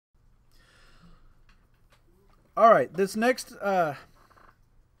All right, this next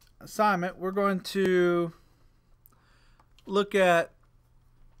assignment, we're going to look at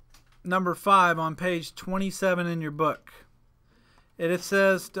number 5 on page 27 in your book. And it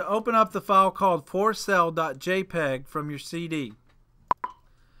says to open up the file called ForSale.jpg from your CD.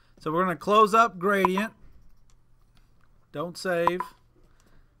 So we're going to close up Gradient, don't save,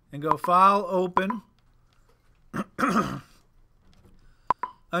 and go File, Open.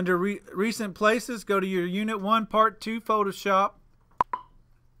 Under Recent Places, go to your Unit 1, Part 2, Photoshop,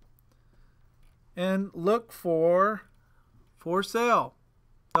 and look for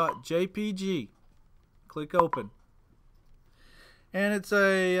ForSale.jpg. Click Open. And it's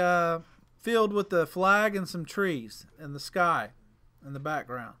a field with the flag and some trees and the sky in the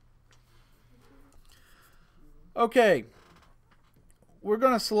background. Okay, we're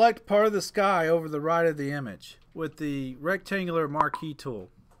going to select part of the sky over the right of the image with the Rectangle Marquee Tool.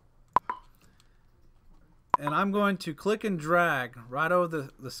 And I'm going to click and drag right over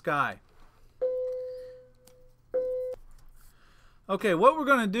the sky. Okay, what we're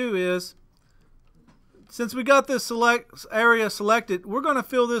going to do is, since we got this area selected, we're going to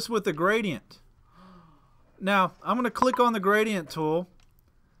fill this with a gradient. Now, I'm going to click on the gradient tool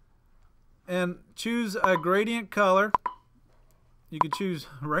and choose a gradient color. You can choose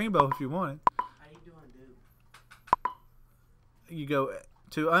rainbow if you want it. How do you do undo? You go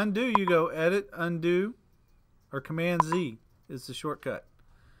to undo, you go Edit, Undo, or Command Z is the shortcut.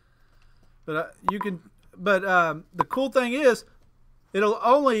 But the cool thing is, it'll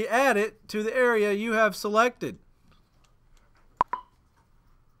only add it to the area you have selected.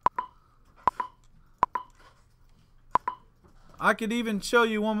 I could even show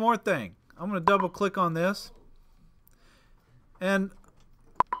you one more thing. I'm going to double click on this. And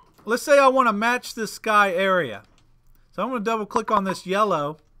let's say I want to match this sky area. So I'm going to double click on this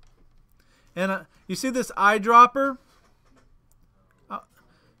yellow. And you see this eyedropper?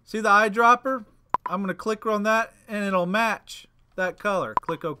 See the eyedropper? I'm going to click on that and it'll match that color.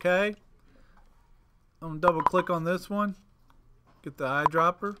 Click OK. I'm going to double click on this one. Get the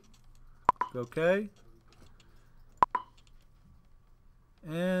eyedropper. OK.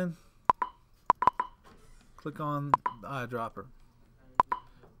 And click on the eyedropper.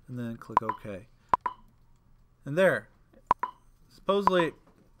 And then click OK. And there. Supposedly it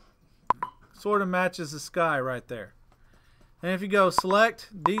sort of matches the sky right there. And if you go select,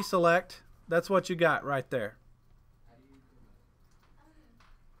 deselect, that's what you got right there.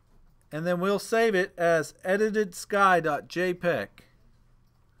 And then we'll save it as EditedSky.jpg.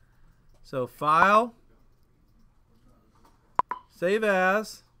 So File, Save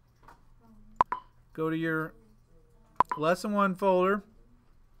As, go to your Lesson 1 folder,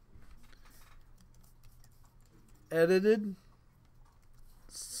 Edited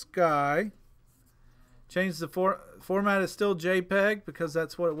Sky. Change the format is still JPEG because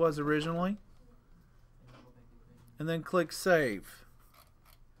that's what it was originally. And then click Save.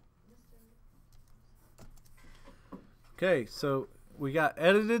 Okay, so we got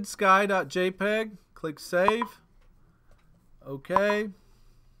EditedSky.jpg. Click Save. Okay.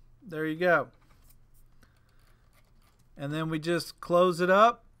 There you go. And then we just close it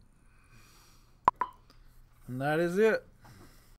up. And that is it.